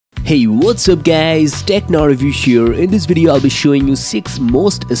Hey, what's up guys, Techno Review here. In this video I'll be showing you 6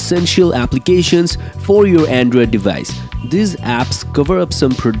 most essential applications for your Android device. These apps cover up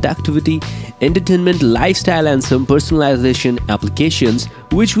some productivity, entertainment, lifestyle and some personalization applications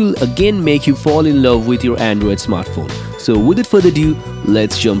which will again make you fall in love with your Android smartphone. So without further ado,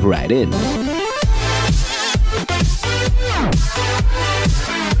 let's jump right in.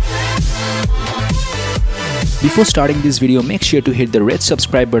 Before starting this video, make sure to hit the red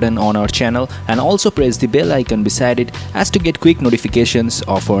subscribe button on our channel and also press the bell icon beside it as to get quick notifications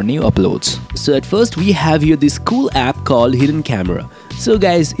of our new uploads. So at first we have here this cool app called Hidden Camera. So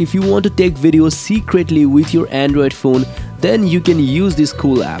guys, if you want to take videos secretly with your Android phone, then you can use this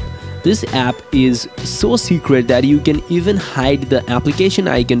cool app. This app is so secret that you can even hide the application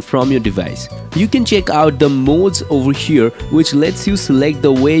icon from your device. You can check out the modes over here, which lets you select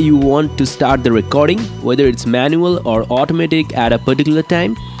the way you want to start the recording, whether it's manual or automatic at a particular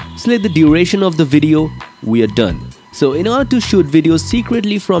time. Select the duration of the video, we are done. So in order to shoot videos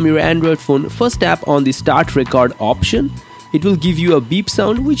secretly from your Android phone, first tap on the start record option. It will give you a beep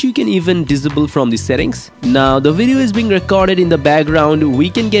sound which you can even disable from the settings. Now the video is being recorded in the background. We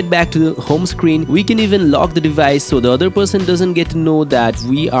can get back to the home screen. We can even lock the device so the other person doesn't get to know that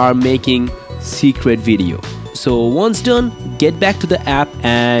we are making secret video. So once done, get back to the app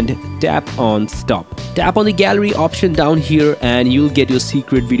and tap on stop. Tap on the gallery option down here and you'll get your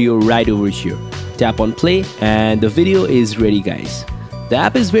secret video right over here. Tap on play and the video is ready guys. The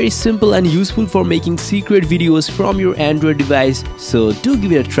app is very simple and useful for making secret videos from your Android device, so do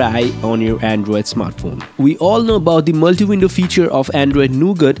give it a try on your Android smartphone. We all know about the multi-window feature of Android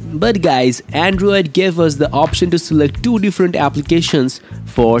Nougat, but guys, Android gave us the option to select 2 different applications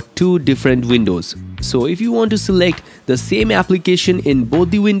for 2 different windows. So if you want to select the same application in both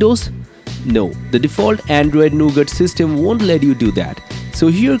the windows, no, the default Android Nougat system won't let you do that. So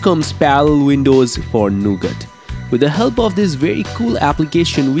here comes parallel windows for Nougat. With the help of this very cool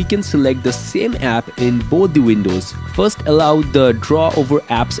application, we can select the same app in both the windows. First, allow the draw over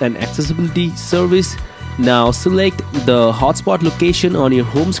apps and accessibility service. Now select the hotspot location on your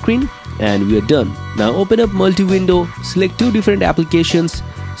home screen and we are done. Now open up multi-window, select 2 different applications,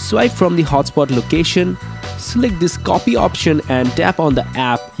 swipe from the hotspot location, select this copy option and tap on the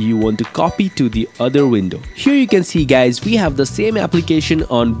app you want to copy to the other window. Here you can see guys, we have the same application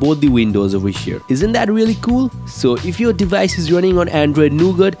on both the windows over here. Isn't that really cool? So if your device is running on Android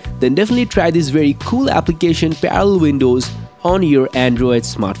Nougat, then definitely try this very cool application Parallel Windows on your Android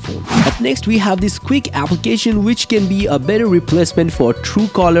smartphone. Up next we have this quick application which can be a better replacement for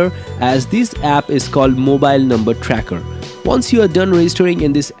Truecaller, as this app is called Mobile Number Tracker. Once you are done registering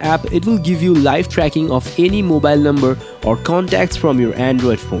in this app, it will give you live tracking of any mobile number or contacts from your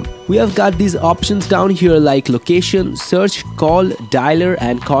Android phone. We have got these options down here like location, search, call, dialer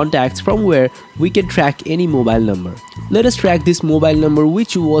and contacts, from where we can track any mobile number. Let us track this mobile number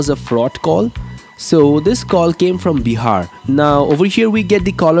which was a fraud call. So this call came from Bihar. Now over here we get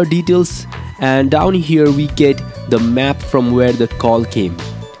the caller details and down here we get the map from where the call came.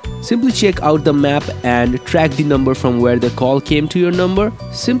 Simply check out the map and track the number from where the call came to your number.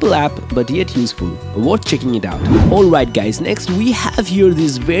 Simple app but yet useful. Worth checking it out. Alright guys, next we have here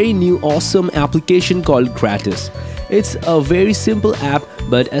this very new awesome application called Gratis. It's a very simple app,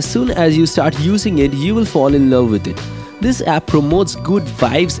 but as soon as you start using it, you will fall in love with it. This app promotes good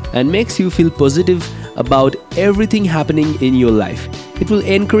vibes and makes you feel positive about everything happening in your life. It will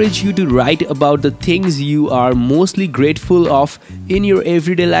encourage you to write about the things you are mostly grateful of in your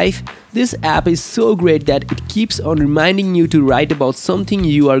everyday life. This app is so great that it keeps on reminding you to write about something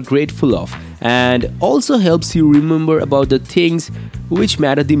you are grateful of, and also helps you remember about the things which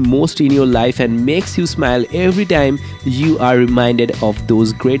matter the most in your life and makes you smile every time you are reminded of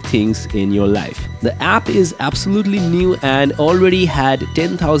those great things in your life. The app is absolutely new and already had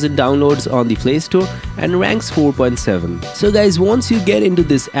 10,000 downloads on the Play Store and ranks 4.7. So guys, once you get into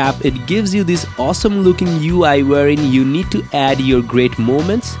this app, it gives you this awesome looking UI wherein you need to add your great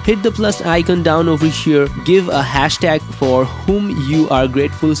moments. Hit the plus icon down over here, give a hashtag for whom you are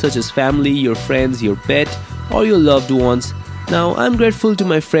grateful, such as family, your friends, your pet or your loved ones. Now I'm grateful to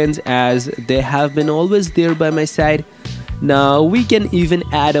my friends as they have been always there by my side. Now we can even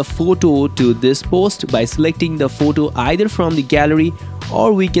add a photo to this post by selecting the photo either from the gallery,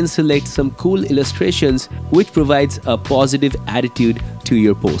 or we can select some cool illustrations which provides a positive attitude to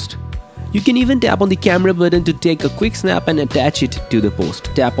your post. You can even tap on the camera button to take a quick snap and attach it to the post.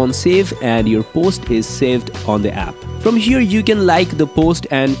 Tap on save and your post is saved on the app. From here you can like the post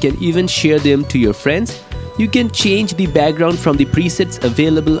and can even share them to your friends. You can change the background from the presets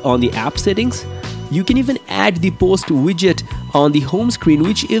available on the app settings. You can even add the post widget on the home screen,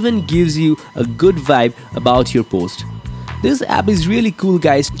 which even gives you a good vibe about your post. This app is really cool,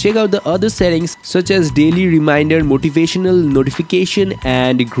 guys. Check out the other settings such as daily reminder, motivational notification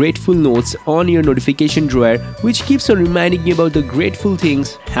and grateful notes on your notification drawer, which keeps on reminding you about the grateful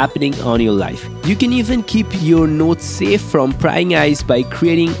things happening on your life. You can even keep your notes safe from prying eyes by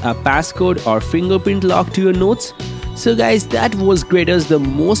creating a passcode or fingerprint lock to your notes. So guys, that was great as the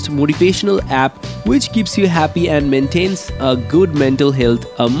most motivational app which keeps you happy and maintains a good mental health.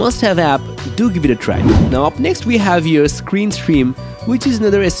 A must-have app, do give it a try. Now up next we have your Screen Stream, which is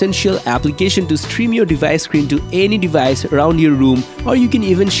another essential application to stream your device screen to any device around your room, or you can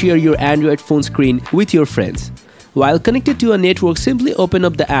even share your Android phone screen with your friends. While connected to a network, simply open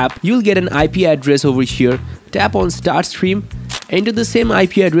up the app. You'll get an IP address over here. Tap on Start Stream. Enter the same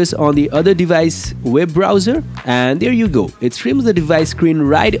IP address on the other device web browser, and there you go. It streams the device screen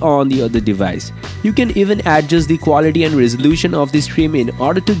right on the other device. You can even adjust the quality and resolution of the stream in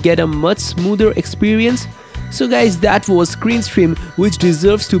order to get a much smoother experience. So guys, that was Screen Stream, which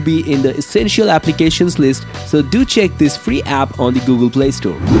deserves to be in the essential applications list, so do check this free app on the Google Play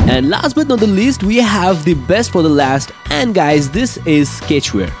Store. And last but not the least, we have the best for the last, and guys, this is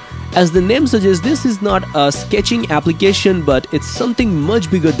Sketchware. As the name suggests, this is not a sketching application, but it's something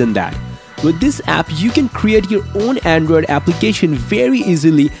much bigger than that. With this app, you can create your own Android application very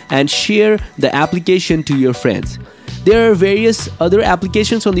easily and share the application to your friends. There are various other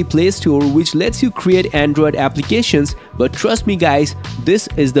applications on the Play Store which lets you create Android applications, but trust me guys, this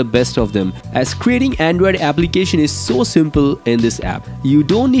is the best of them, as creating Android application is so simple in this app. You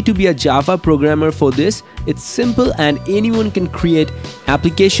don't need to be a Java programmer for this. It's simple and anyone can create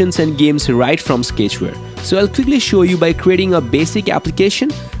applications and games right from Sketchware. So I'll quickly show you by creating a basic application.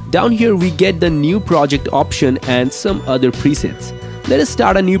 Down here we get the new project option and some other presets. Let us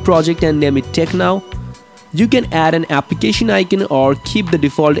start a new project and name it Tech Now. You can add an application icon or keep the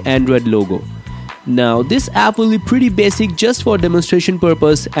default Android logo. Now this app will be pretty basic just for demonstration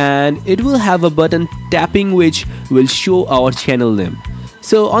purpose, and it will have a button tapping which will show our channel name.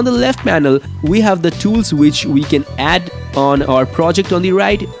 So on the left panel we have the tools which we can add on our project on the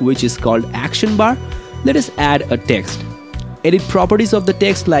right, which is called action bar. Let us add a text. Edit properties of the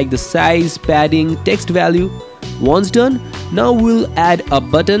text like the size, padding, text value. Once done, now we'll add a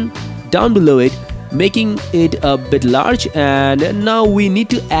button down below it, making it a bit large, and now we need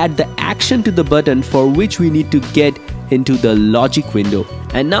to add the action to the button, for which we need to get into the logic window.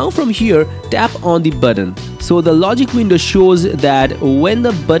 And now from here, tap on the button. So the logic window shows that when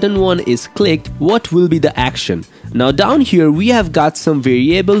the button 1 is clicked, what will be the action. Now down here we have got some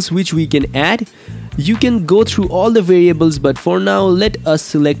variables which we can add. You can go through all the variables, but for now let us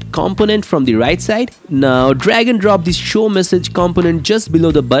select component from the right side. Now drag and drop the show message component just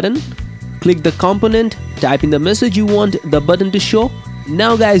below the button. Click the component, type in the message you want the button to show.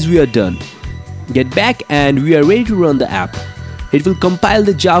 Now guys, we are done. Get back and we are ready to run the app. It will compile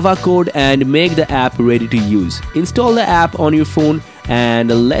the Java code and make the app ready to use. Install the app on your phone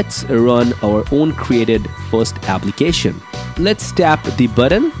and let's run our own created first application. Let's tap the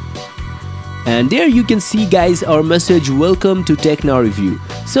button. And there you can see guys our message, welcome to Tech Now Review.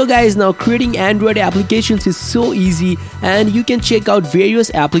 So guys, now creating Android applications is so easy, and you can check out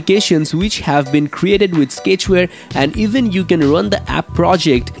various applications which have been created with Sketchware, and even you can run the app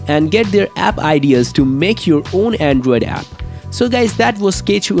project and get their app ideas to make your own Android app. So guys, that was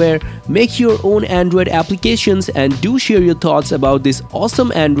Sketchware. Make your own Android applications and do share your thoughts about this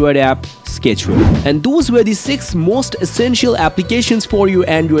awesome Android app, Sketchware. And those were the 6 most essential applications for your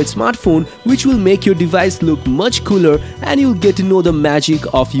Android smartphone, which will make your device look much cooler and you'll get to know the magic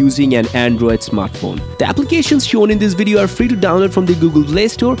of using an Android smartphone. The applications shown in this video are free to download from the Google Play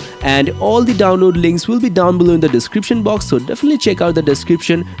Store, and all the download links will be down below in the description box, so definitely check out the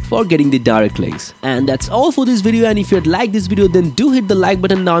description for getting the direct links. And that's all for this video, and if you'd like this video, then do hit the like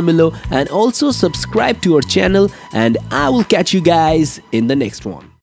button down below and also subscribe to our channel, and I will catch you guys in the next one.